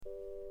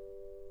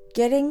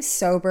Getting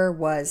sober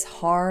was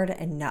hard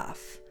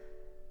enough,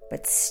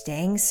 but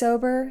staying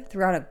sober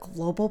throughout a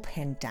global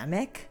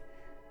pandemic?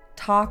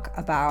 Talk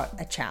about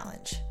a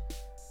challenge.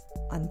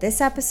 On this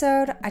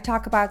episode, I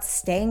talk about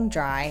staying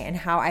dry and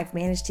how I've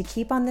managed to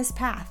keep on this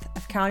path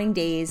of counting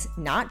days,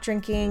 not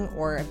drinking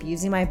or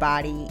abusing my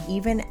body,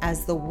 even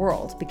as the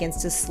world begins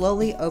to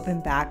slowly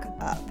open back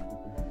up.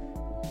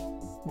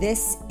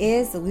 This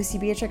is the Lucy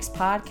Beatrix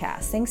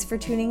Podcast. Thanks for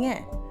tuning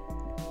in.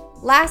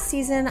 Last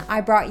season, I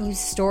brought you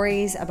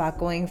stories about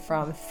going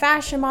from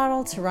fashion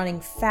model to running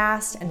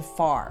fast and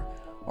far,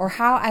 or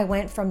how I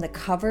went from the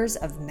covers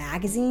of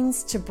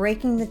magazines to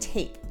breaking the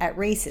tape at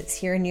races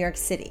here in New York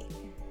City.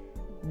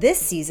 This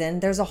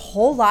season, there's a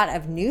whole lot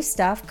of new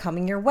stuff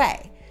coming your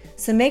way,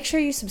 so make sure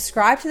you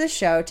subscribe to the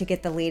show to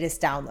get the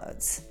latest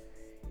downloads.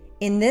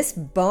 In this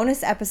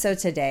bonus episode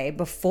today,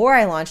 before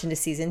I launch into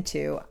season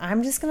 2,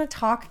 I'm just going to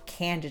talk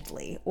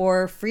candidly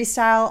or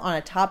freestyle on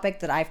a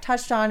topic that I've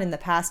touched on in the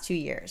past 2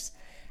 years,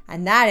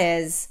 and that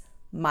is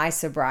my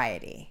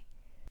sobriety.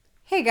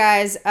 Hey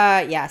guys,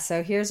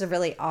 so here's a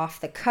really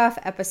off-the-cuff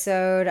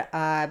episode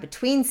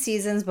between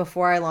seasons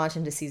before I launch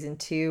into season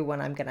 2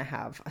 when I'm going to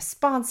have a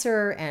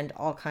sponsor and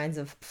all kinds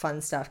of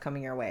fun stuff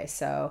coming your way.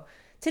 So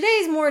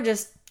today's more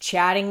just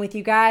chatting with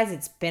you guys.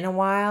 It's been a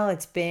while.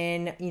 It's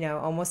been,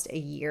 almost a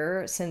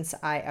year since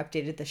I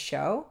updated the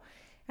show.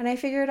 And I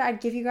figured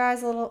I'd give you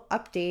guys a little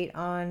update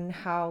on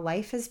how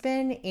life has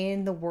been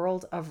in the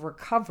world of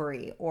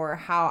recovery, or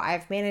how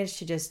I've managed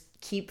to just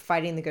keep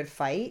fighting the good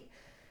fight.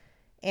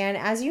 And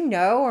as you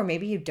know, or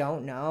maybe you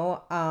don't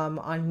know,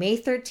 on May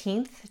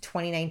 13th,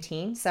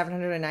 2019,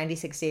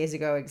 796 days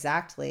ago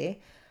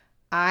exactly,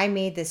 I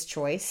made this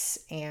choice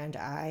and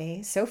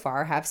I so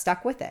far have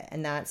stuck with it,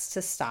 and that's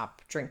to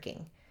stop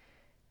drinking.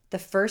 The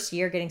first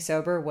year getting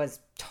sober was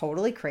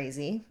totally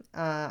crazy.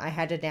 I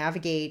had to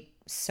navigate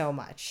so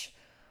much.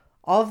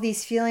 All of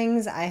these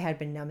feelings I had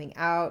been numbing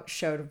out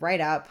showed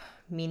right up,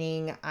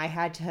 meaning I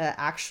had to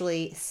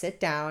actually sit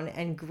down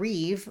and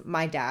grieve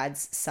my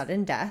dad's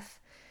sudden death.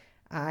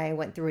 I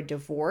went through a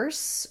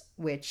divorce,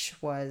 which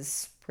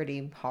was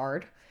pretty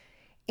hard,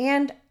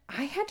 and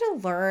I had to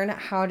learn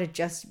how to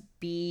just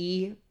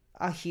be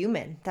a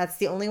human. That's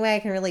the only way I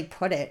can really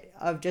put it,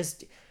 of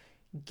just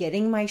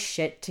getting my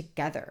shit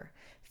together.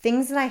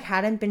 Things that I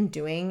hadn't been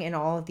doing in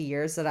all of the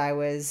years that I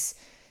was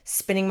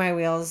spinning my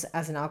wheels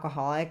as an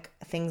alcoholic,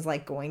 things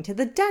like going to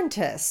the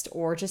dentist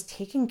or just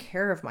taking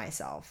care of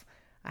myself.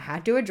 I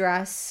had to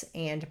address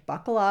and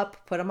buckle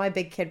up, put on my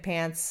big kid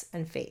pants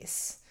and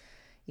face.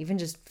 Even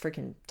just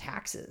freaking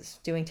taxes.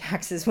 Doing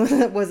taxes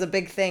was a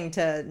big thing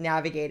to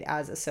navigate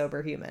as a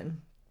sober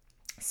human.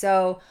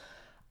 So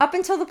up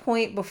until the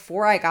point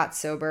before I got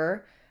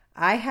sober,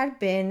 I had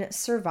been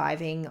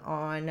surviving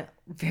on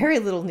very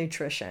little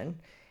nutrition.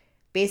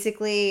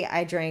 Basically,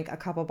 I drank a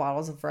couple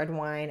bottles of red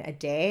wine a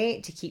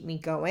day to keep me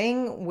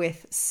going,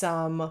 with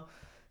some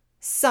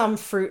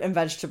fruit and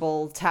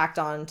vegetable tacked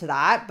on to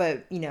that.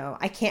 But,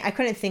 I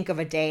couldn't think of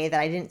a day that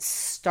I didn't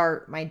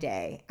start my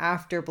day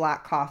after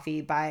black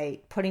coffee by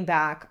putting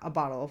back a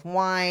bottle of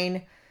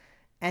wine.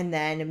 And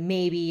then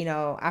maybe,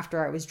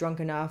 after I was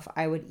drunk enough,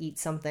 I would eat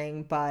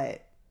something.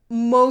 But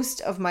most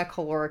of my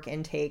caloric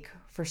intake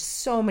for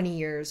so many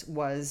years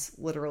was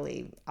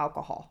literally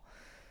alcohol.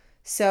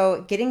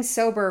 So getting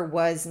sober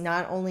was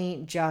not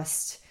only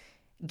just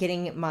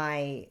getting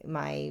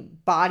my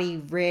body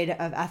rid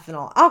of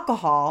ethanol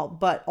alcohol,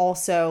 but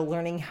also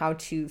learning how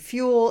to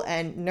fuel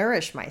and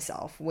nourish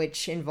myself,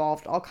 which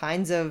involved all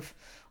kinds of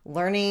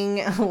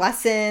learning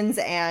lessons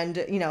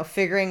and,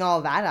 figuring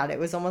all that out. It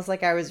was almost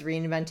like I was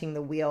reinventing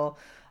the wheel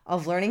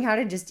of learning how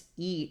to just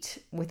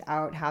eat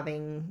without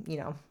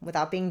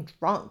without being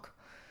drunk.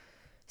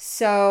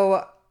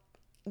 So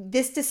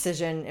this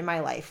decision in my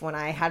life, when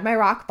I had my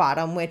rock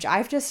bottom, which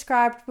I've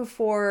described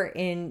before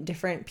in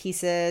different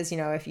pieces,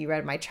 if you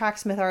read my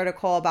Tracksmith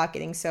article about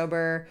getting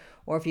sober,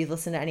 or if you've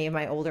listened to any of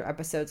my older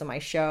episodes on my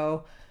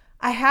show,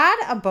 I had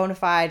a bona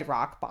fide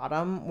rock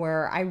bottom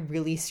where I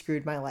really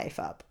screwed my life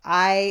up.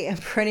 I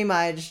pretty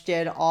much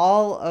did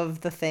all of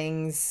the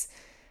things.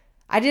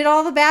 I did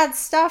all this bad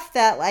stuff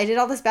that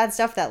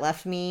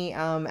left me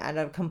at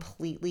a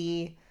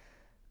completely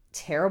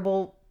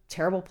terrible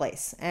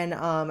place. And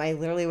I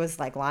literally was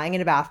like lying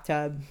in a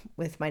bathtub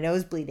with my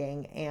nose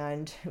bleeding,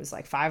 and it was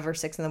like 5 or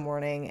 6 in the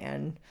morning,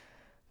 and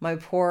my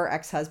poor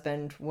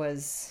ex-husband he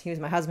was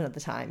my husband at the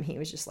time. He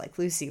was just like,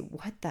 "Lucy,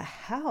 what the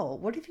hell?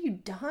 What have you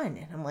done?"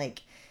 And I'm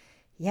like,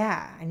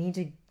 "Yeah, I need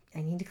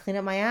to clean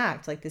up my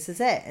act. Like, this is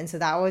it." And so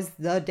that was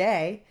the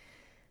day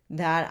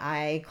that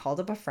I called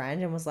up a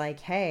friend and was like,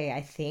 "Hey,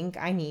 I think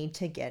I need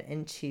to get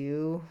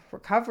into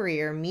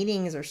recovery or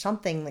meetings or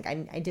something. Like,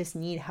 I just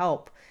need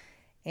help."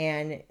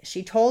 And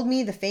she told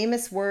me the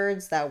famous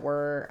words that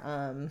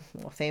were,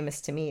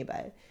 famous to me,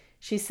 but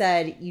she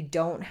said, "You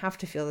don't have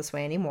to feel this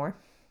way anymore.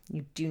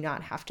 You do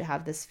not have to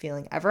have this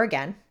feeling ever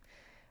again.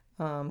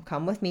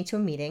 Come with me to a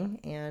meeting."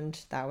 And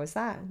that was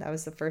that. That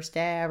was the first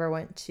day I ever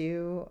went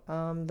to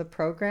the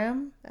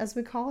program, as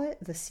we call it,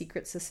 the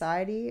secret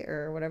society,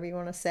 or whatever you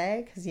want to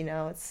say, because,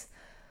 it's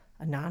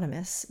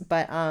anonymous.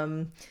 But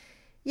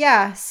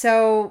yeah,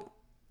 so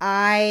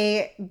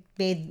I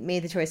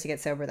made the choice to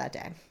get sober that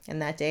day.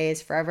 And that day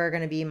is forever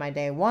going to be my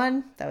day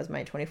one. That was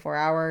my 24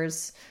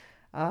 hours.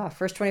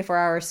 First 24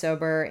 hours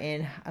sober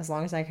in as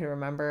long as I could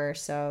remember.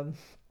 So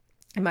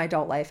in my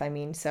adult life, I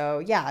mean. So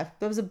yeah,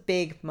 it was a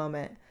big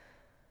moment.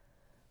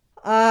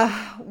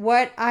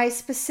 What I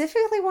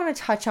specifically want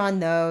to touch on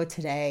though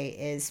today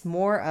is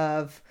more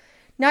of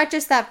not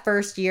just that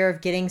first year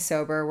of getting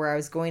sober where I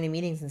was going to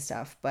meetings and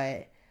stuff,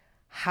 but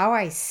how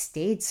I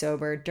stayed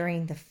sober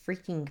during the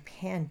freaking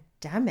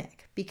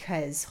pandemic.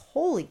 Because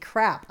holy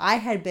crap, I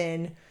had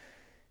been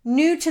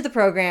new to the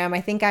program.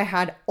 I think I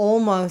had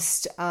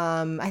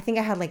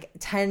like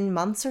 10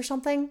 months or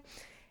something.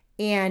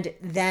 And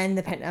then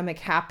the pandemic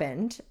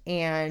happened.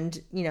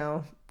 And,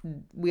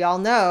 we all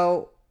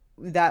know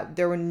that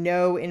there were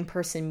no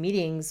in-person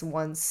meetings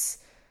once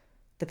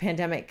the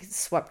pandemic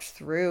swept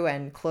through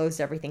and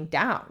closed everything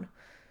down.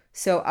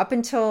 So up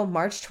until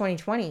March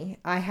 2020,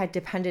 I had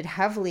depended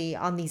heavily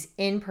on these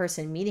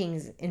in-person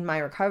meetings in my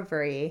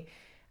recovery,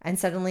 and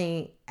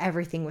suddenly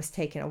everything was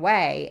taken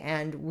away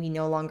and we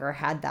no longer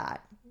had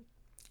that.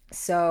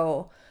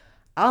 So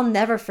I'll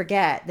never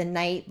forget the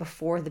night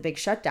before the big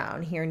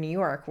shutdown here in New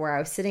York, where I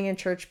was sitting in a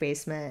church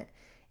basement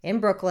in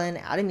Brooklyn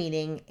at a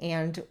meeting,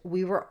 and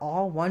we were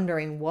all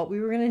wondering what we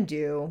were going to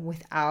do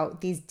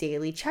without these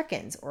daily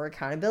check-ins or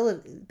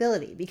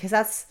accountability, because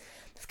that's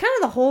kind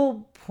of the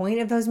whole point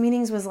of those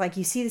meetings. Was like,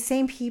 you see the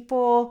same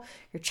people,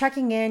 you're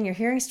checking in, you're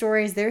hearing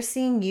stories, they're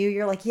seeing you,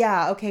 you're like,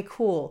 yeah, okay,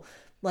 cool.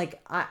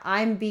 Like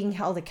I'm being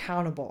held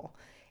accountable.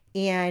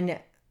 And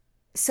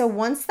so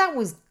once that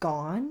was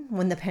gone,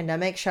 when the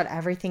pandemic shut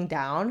everything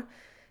down,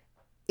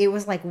 it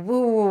was like,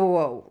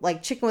 whoa,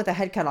 like chicken with a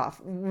head cut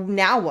off.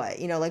 Now what?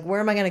 Like, where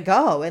am I going to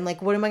go? And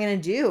like, what am I going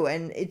to do?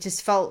 And it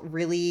just felt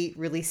really,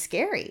 really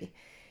scary.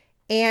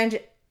 And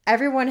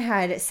everyone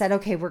had said,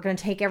 okay, we're going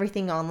to take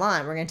everything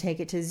online. We're going to take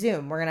it to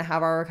Zoom. We're going to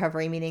have our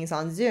recovery meetings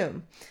on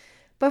Zoom.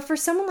 But for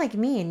someone like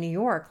me in New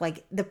York,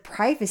 like the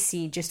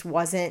privacy just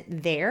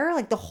wasn't there.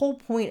 Like the whole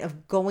point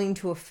of going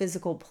to a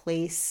physical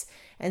place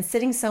and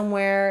sitting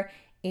somewhere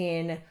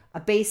in a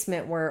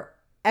basement where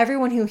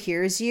everyone who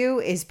hears you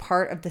is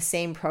part of the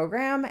same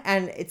program,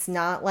 and it's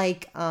not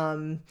like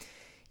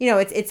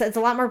it's a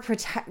lot more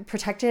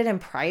protected and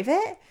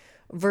private,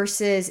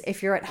 versus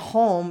if you're at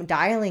home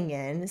dialing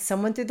in,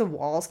 someone through the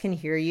walls can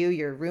hear you,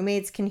 your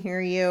roommates can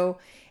hear you.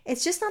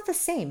 It's just not the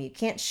same. You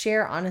can't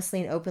share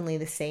honestly and openly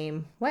the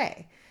same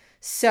way.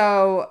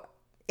 So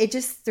it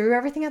just threw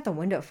everything out the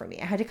window for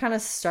me. I had to kind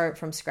of start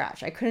from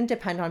scratch. I couldn't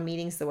depend on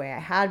meetings the way I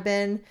had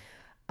been.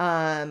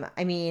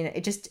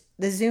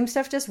 The Zoom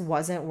stuff just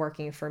wasn't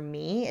working for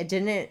me. It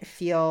didn't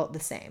feel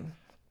the same.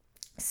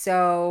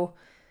 So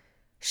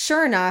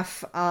sure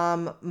enough,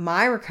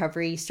 my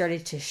recovery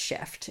started to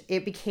shift.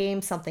 It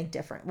became something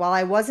different. While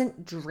I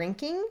wasn't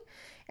drinking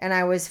and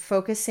I was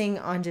focusing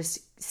on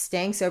just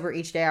staying sober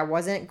each day, I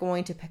wasn't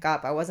going to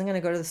I wasn't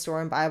going to go to the store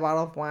and buy a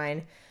bottle of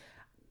wine.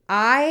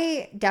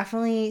 I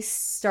definitely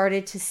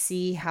started to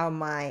see how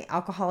my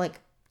alcoholic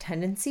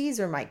tendencies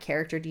or my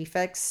character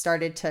defects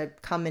started to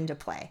come into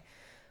play.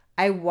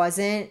 I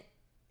wasn't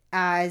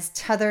as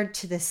tethered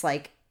to this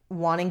like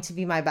wanting to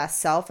be my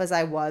best self as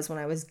I was when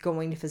I was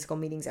going to physical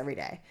meetings every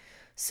day.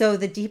 So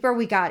the deeper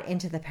we got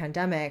into the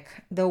pandemic,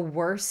 the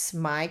worse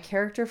my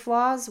character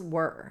flaws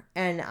were.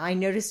 And I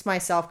noticed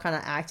myself kind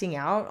of acting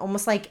out,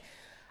 almost like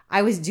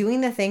I was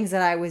doing the things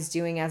that I was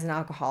doing as an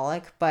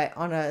alcoholic, but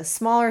on a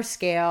smaller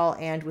scale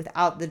and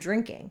without the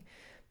drinking.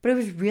 But it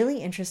was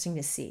really interesting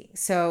to see.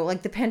 So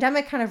like the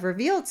pandemic kind of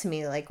revealed to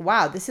me like,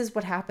 wow, this is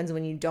what happens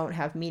when you don't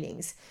have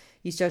meetings.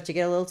 You start to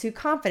get a little too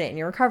confident in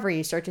your recovery.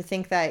 You start to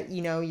think that,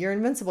 you're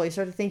invincible. You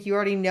start to think you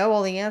already know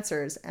all the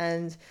answers.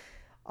 And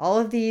all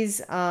of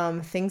these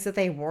things that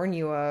they warn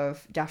you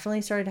of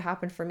definitely started to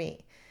happen for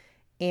me.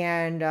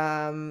 And,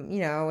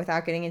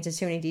 without getting into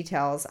too many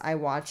details, I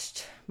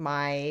watched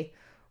my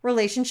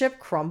relationship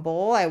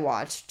crumble. I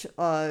watched,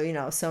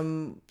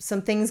 some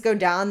things go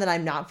down that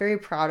I'm not very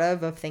proud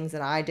of things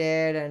that I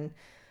did. And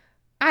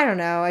I don't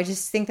know. I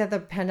just think that the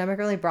pandemic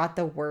really brought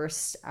the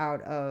worst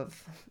out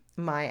of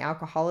my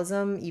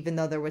alcoholism, even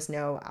though there was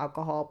no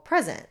alcohol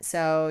present.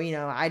 So,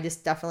 I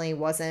just definitely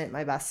wasn't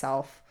my best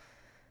self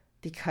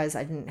because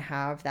I didn't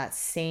have that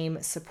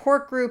same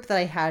support group that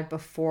I had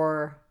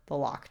before the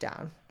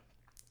lockdown,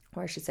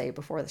 or I should say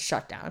before the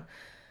shutdown.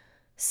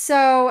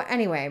 So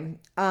anyway,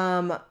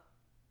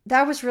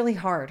 that was really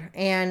hard.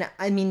 And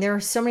I mean, there were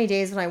so many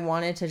days when I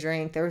wanted to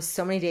drink. There were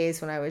so many days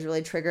when I was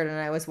really triggered, and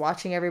I was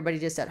watching everybody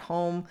just at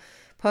home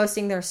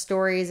posting their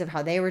stories of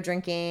how they were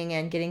drinking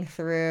and getting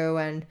through.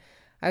 And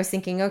I was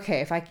thinking,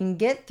 okay, if I can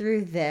get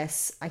through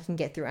this, I can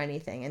get through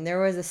anything. And there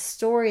was a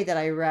story that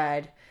I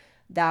read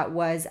that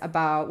was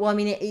about,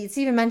 it's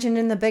even mentioned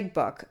in the big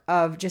book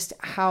of just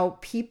how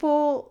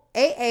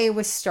AA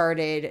was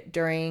started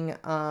during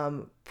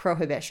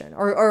Prohibition,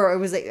 or it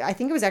was, I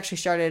think it was actually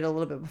started a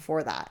little bit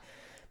before that.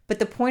 But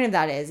the point of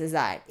that is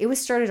that it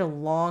was started a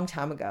long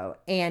time ago,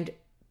 and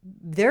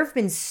there have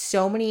been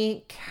so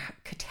many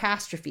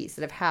catastrophes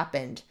that have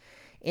happened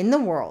in the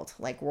world,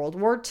 like World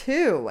War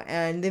II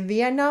and the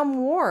Vietnam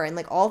War and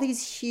like all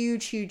these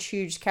huge, huge,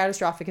 huge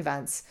catastrophic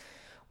events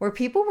where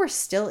people were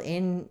still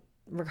in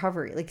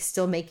recovery, like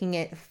still making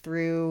it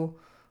through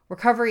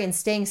recovery and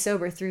staying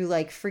sober through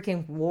like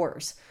freaking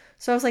wars.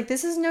 So I was like,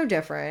 this is no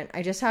different.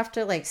 I just have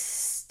to like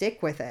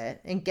stick with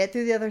it and get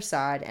through the other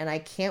side. And I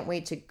can't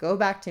wait to go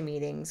back to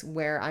meetings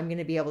where I'm going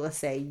to be able to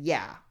say,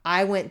 yeah,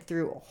 I went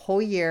through a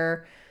whole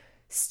year,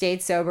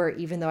 stayed sober,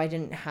 even though I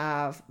didn't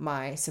have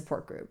my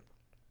support group.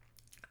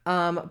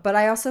 But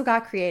I also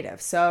got creative.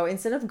 So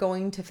instead of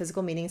going to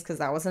physical meetings, because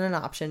that wasn't an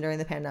option during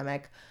the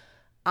pandemic,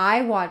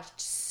 I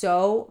watched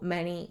so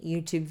many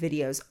YouTube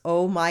videos.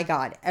 Oh my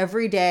God.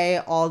 Every day,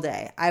 all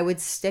day. I would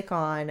stick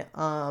on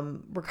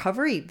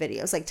recovery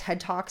videos, like TED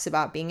Talks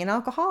about being an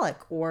alcoholic,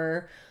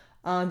 or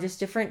just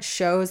different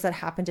shows that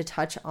happen to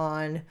touch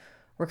on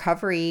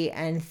recovery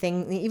and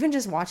even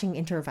just watching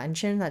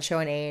Intervention, that show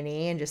on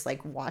A&E, and just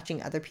like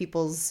watching other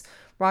people's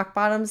rock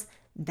bottoms.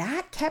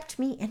 That kept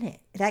me in it.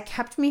 That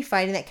kept me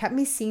fighting. That kept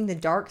me seeing the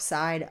dark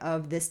side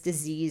of this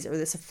disease or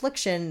this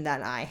affliction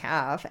that I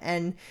have.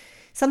 And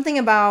something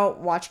about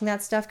watching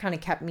that stuff kind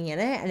of kept me in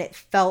it, and it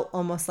felt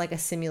almost like a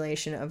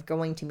simulation of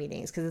going to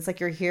meetings, because it's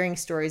like you're hearing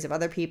stories of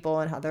other people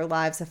and how their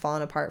lives have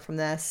fallen apart from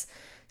this.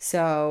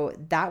 So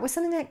that was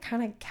something that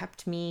kind of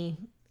kept me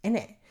in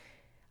it.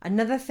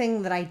 Another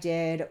thing that I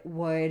did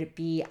would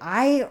be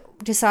I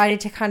decided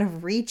to kind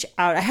of reach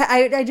out.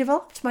 I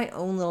developed my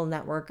own little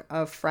network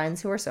of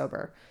friends who are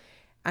sober,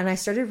 and I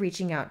started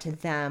reaching out to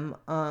them,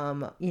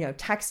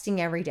 texting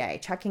every day,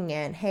 checking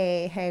in.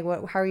 Hey,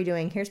 how are you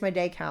doing? Here's my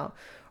day count.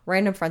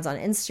 Random friends on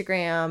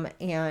Instagram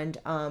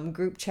and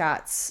group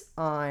chats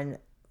on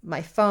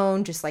my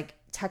phone, just like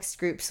text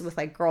groups with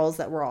like girls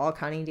that were all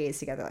counting days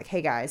together. Like,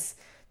 hey guys,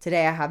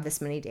 today I have this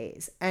many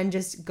days. And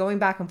just going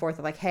back and forth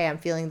of like, hey, I'm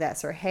feeling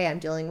this, or hey, I'm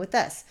dealing with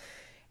this.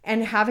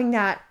 And having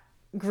that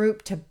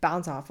group to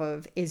bounce off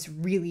of is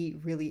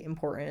really, really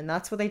important. And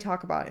that's what they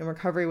talk about in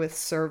recovery with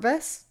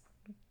service,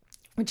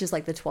 which is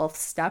like the 12th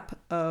step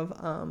of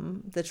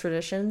the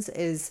traditions,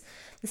 is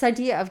this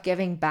idea of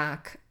giving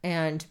back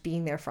and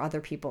being there for other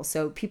people.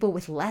 So people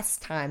with less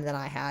time than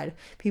I had,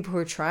 people who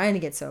are trying to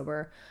get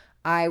sober,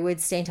 I would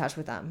stay in touch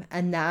with them.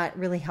 And that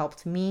really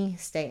helped me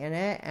stay in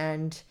it.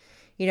 And,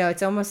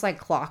 it's almost like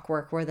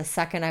clockwork, where the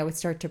second I would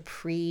start to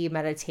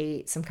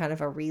premeditate some kind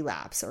of a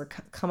relapse or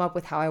come up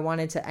with how I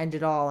wanted to end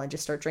it all and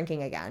just start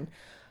drinking again,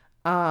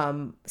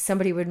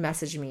 somebody would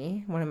message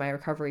me, one of my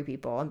recovery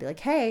people, and be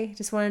like, hey,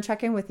 just want to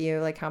check in with you.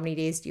 Like, how many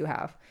days do you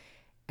have?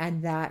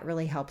 And that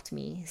really helped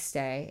me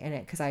stay in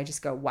it, because I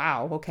just go,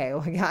 wow, okay,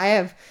 like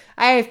I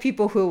have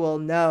people who will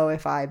know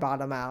if I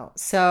bottom out.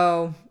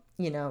 So,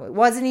 it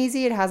wasn't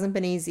easy. It hasn't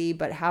been easy,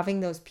 but having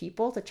those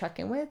people to check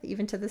in with,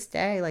 even to this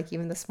day, like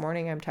even this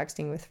morning, I'm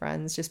texting with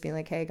friends, just being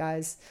like, hey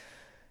guys,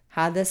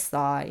 had this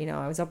thought,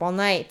 I was up all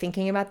night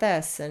thinking about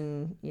this,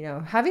 and,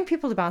 having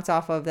people to bounce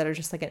off of that are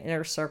just like an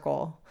inner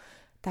circle.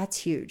 That's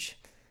huge.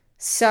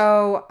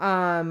 So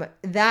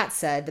that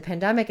said, the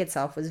pandemic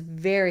itself was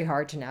very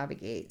hard to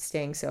navigate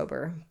staying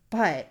sober.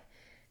 But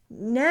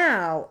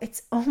now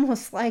it's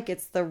almost like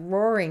it's the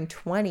roaring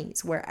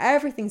 20s, where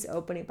everything's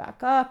opening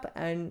back up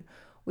and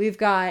we've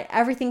got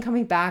everything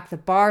coming back. The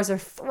bars are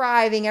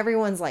thriving.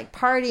 Everyone's like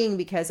partying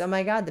because, oh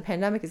my God, the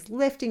pandemic is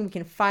lifting. We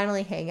can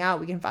finally hang out.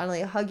 We can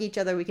finally hug each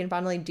other. We can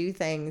finally do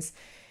things.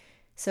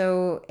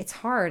 So it's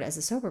hard as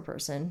a sober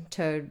person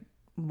to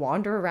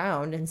wander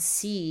around and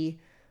see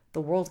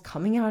the world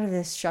coming out of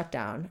this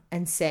shutdown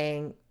and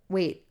saying,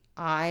 wait,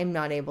 I'm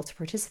not able to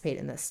participate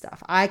in this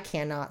stuff. I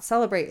cannot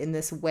celebrate in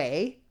this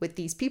way with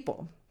these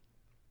people.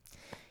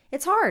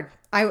 It's hard.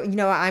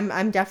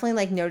 I'm definitely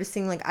like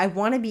noticing, like, I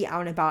want to be out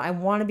and about. I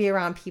want to be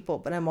around people,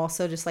 but I'm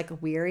also just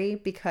like weary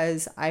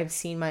because I've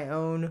seen my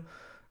own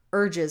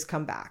urges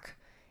come back.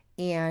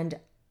 And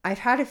I've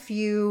had a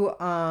few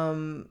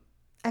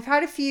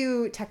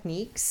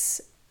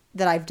techniques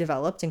that I've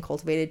developed and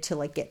cultivated to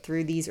like get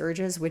through these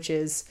urges, which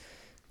is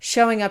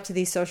showing up to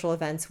these social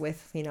events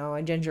with,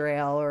 a ginger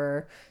ale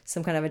or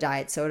some kind of a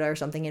diet soda or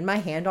something in my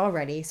hand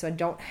already. So I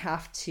don't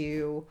have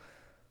to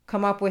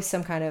come up with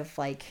some kind of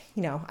like,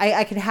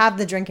 I can have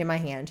the drink in my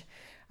hand.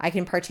 I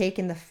can partake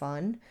in the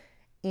fun.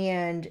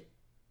 And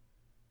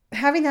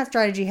having that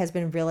strategy has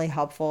been really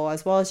helpful,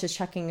 as well as just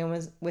checking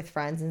in with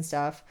friends and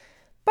stuff.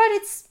 But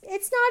it's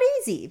not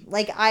easy.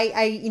 Like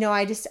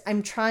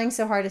I'm trying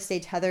so hard to stay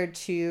tethered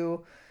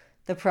to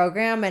the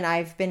program, and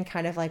I've been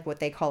kind of like what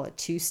they call a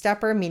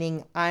two-stepper,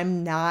 meaning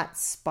I'm not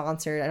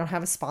sponsored. I don't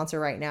have a sponsor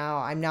right now.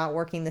 I'm not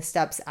working the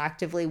steps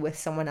actively with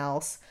someone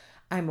else.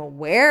 I'm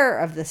aware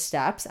of the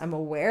steps. I'm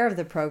aware of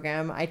the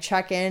program. I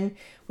check in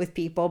with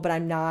people, but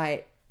I'm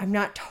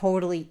not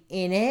totally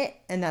in it.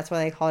 And that's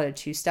why they call it a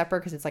two-stepper,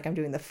 because it's like I'm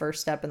doing the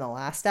first step and the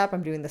last step.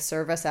 I'm doing the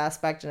service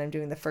aspect and I'm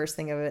doing the first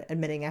thing of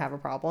admitting I have a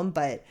problem,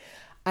 but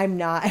I'm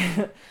not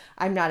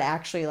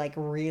actually like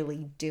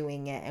really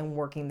doing it and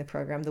working the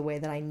program the way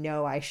that I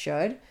know I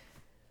should,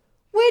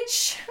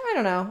 which I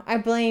don't know. I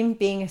blame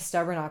being a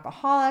stubborn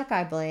alcoholic.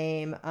 I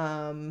blame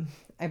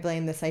I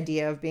blame this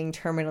idea of being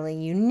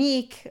terminally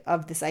unique,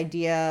 of this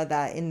idea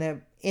that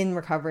in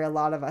recovery, a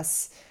lot of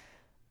us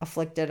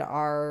afflicted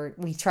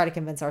we try to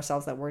convince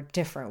ourselves that we're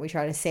different. We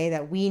try to say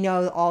that we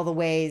know all the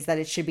ways that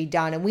it should be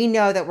done, and we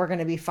know that we're going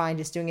to be fine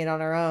just doing it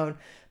on our own.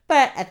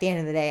 But at the end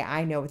of the day,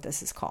 I know what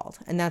this is called,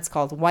 and that's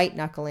called white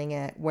knuckling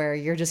it, where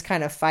you're just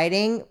kind of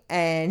fighting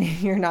and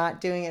you're not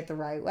doing it the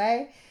right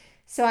way.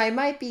 So I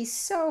might be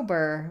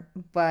sober,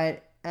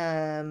 but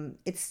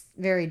it's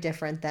very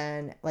different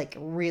than like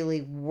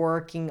really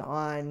working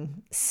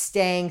on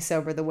staying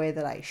sober the way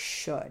that I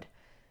should.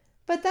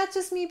 But that's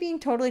just me being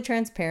totally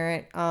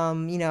transparent.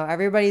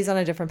 Everybody's on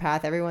a different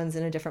path. Everyone's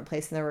in a different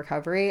place in their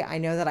recovery. I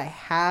know that I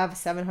have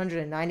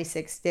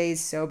 796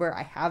 days sober.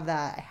 I have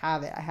that. I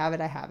have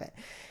it.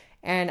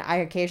 And I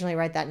occasionally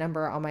write that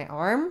number on my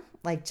arm,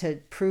 like to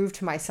prove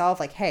to myself,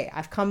 like, hey,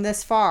 I've come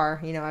this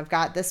far. I've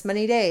got this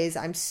many days.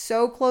 I'm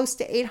so close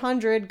to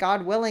 800,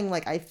 God willing.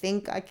 Like, I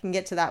think I can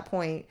get to that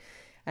point.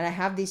 And I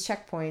have these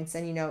checkpoints.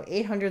 And,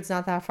 800 is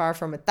not that far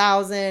from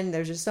 1,000.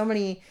 There's just so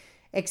many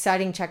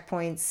exciting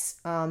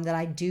checkpoints that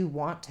I do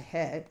want to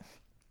hit.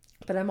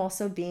 But I'm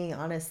also being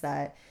honest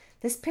that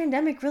this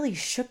pandemic really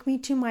shook me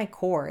to my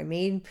core. It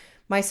made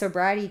my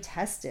sobriety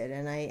tested.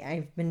 And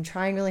I've been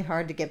trying really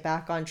hard to get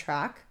back on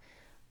track.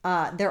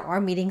 There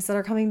are meetings that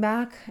are coming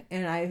back,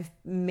 and I've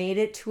made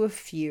it to a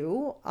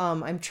few.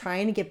 I'm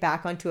trying to get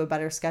back onto a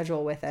better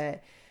schedule with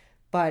it.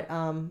 But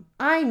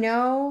I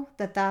know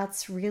that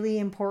that's really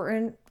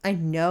important. I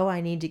know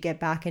I need to get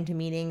back into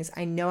meetings.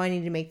 I know I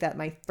need to make that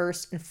my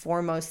first and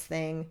foremost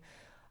thing.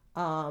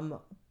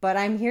 But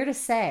I'm here to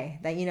say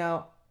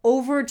that,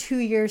 over 2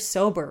 years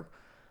sober,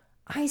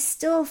 I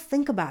still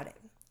think about it.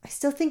 I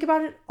still think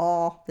about it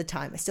all the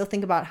time. I still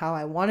think about how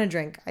I want to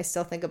drink. I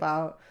still think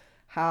about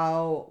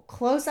how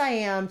close I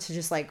am to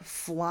just like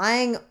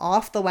flying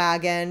off the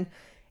wagon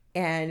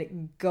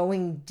and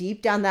going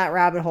deep down that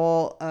rabbit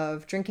hole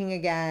of drinking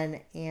again.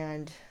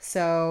 And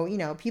so,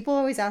 people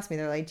always ask me,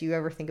 they're like, do you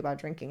ever think about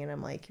drinking? And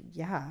I'm like,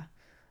 yeah,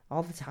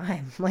 all the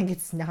time. Like,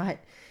 it's not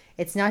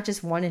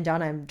just one and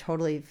done. I'm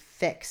totally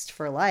fixed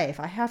for life.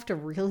 I have to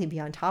really be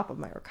on top of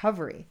my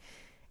recovery,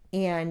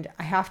 and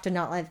I have to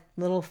not let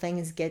little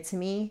things get to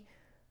me.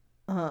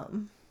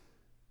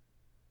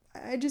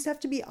 I just have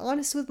to be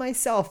honest with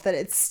myself that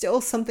it's still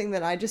something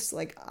that I just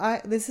like,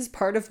 this is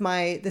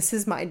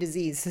my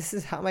disease. This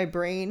is how my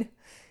brain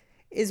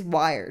is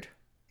wired.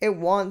 It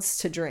wants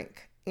to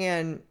drink.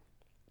 And,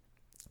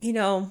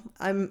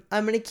 I'm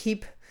going to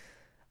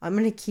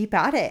keep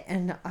at it.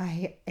 And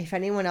if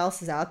anyone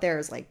else is out there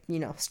is like,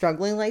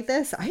 struggling like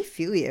this, I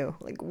feel you.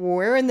 Like,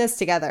 we're in this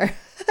together.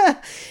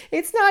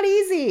 It's not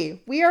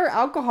easy. We are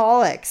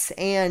alcoholics,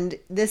 and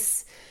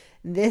this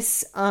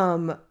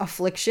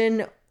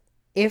affliction,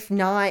 if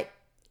there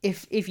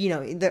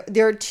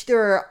are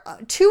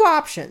two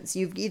options.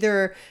 You're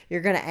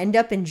going to end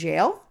up in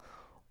jail,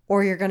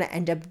 or you're going to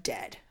end up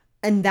dead.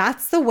 And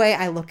that's the way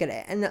I look at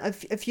it. And a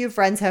few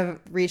friends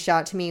have reached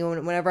out to me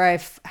whenever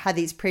I've had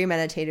these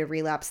premeditated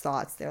relapse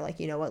thoughts. They're like,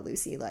 you know what,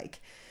 Lucy, like,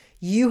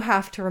 you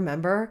have to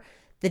remember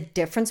the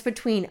difference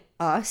between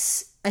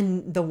us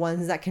and the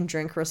ones that can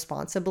drink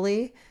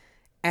responsibly.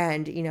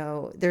 And,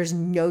 there's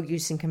no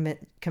use in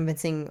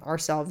convincing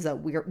ourselves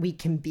that we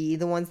can be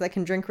the ones that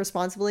can drink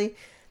responsibly.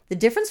 The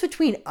difference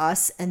between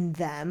us and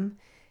them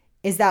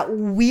is that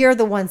we are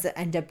the ones that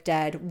end up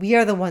dead. We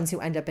are the ones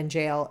who end up in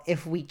jail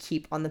if we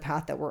keep on the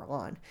path that we're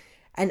on.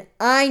 And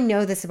I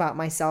know this about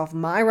myself.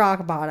 My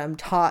rock bottom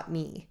taught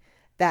me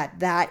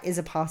that is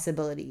a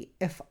possibility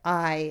if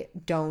I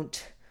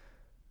don't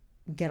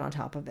get on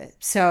top of it.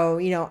 So,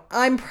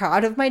 I'm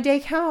proud of my day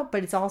count,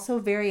 but it's also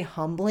very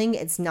humbling.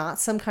 It's not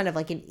some kind of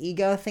like an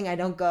ego thing. I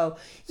don't go,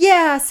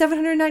 yeah,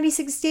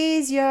 796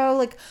 days, yo,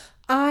 like,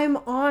 I'm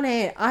on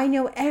it. I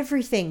know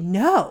everything.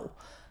 No,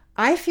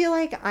 I feel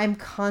like I'm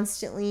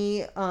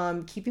constantly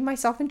keeping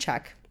myself in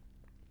check.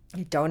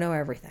 I don't know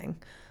everything.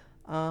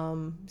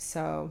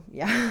 So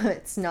yeah,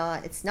 it's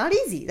not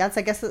easy. That's,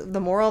 I guess,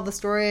 the moral of the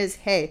story is,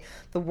 hey,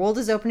 the world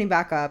is opening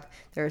back up.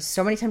 There's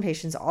so many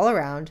temptations all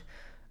around.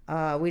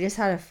 We just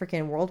had a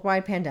freaking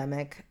worldwide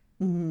pandemic.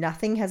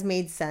 Nothing has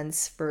made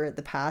sense for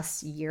the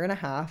past year and a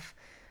half,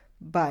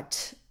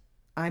 but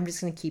I'm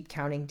just going to keep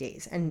counting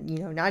days, and,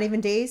 not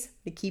even days,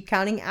 to keep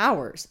counting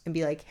hours and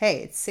be like, hey,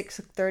 it's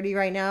 6:30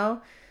 right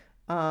now,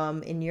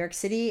 in New York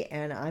City,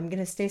 and I'm going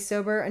to stay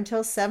sober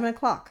until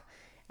 7:00.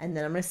 And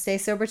then I'm going to stay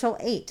sober till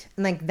 8.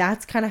 And like,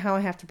 that's kind of how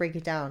I have to break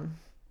it down.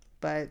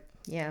 But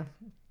yeah.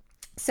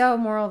 So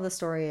moral of the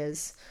story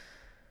is,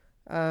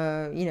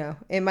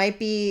 it might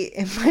be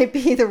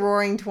the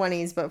roaring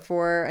 20s, but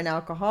for an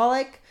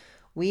alcoholic,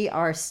 we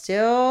are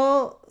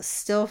still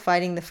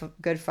fighting the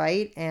good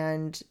fight.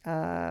 And,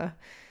 I'll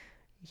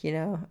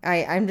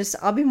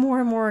be more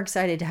and more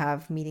excited to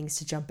have meetings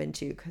to jump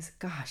into, because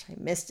gosh, I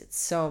missed it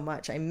so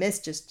much. I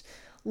missed just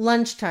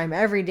lunchtime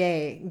every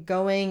day,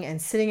 going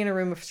and sitting in a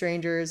room of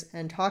strangers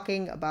and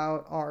talking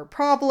about our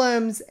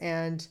problems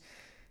and,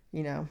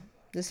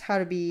 just how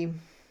to be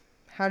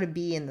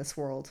in this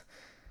world.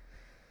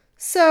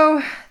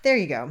 So there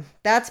you go.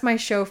 That's my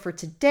show for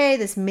today.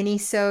 This mini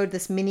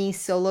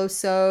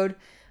solo-sode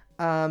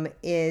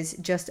is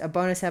just a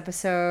bonus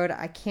episode.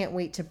 I can't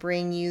wait to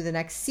bring you the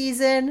next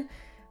season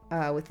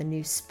with a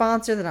new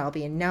sponsor that I'll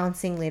be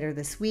announcing later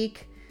this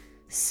week.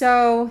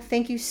 So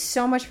thank you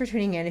so much for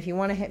tuning in. If you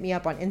want to hit me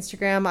up on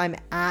Instagram, I'm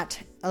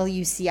at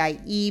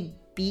LucieBeatrix.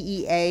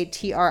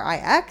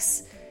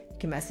 You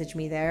can message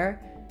me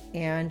there.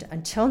 And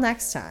until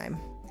next time,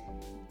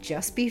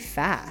 just be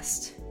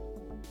fast.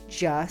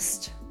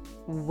 Just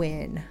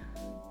win.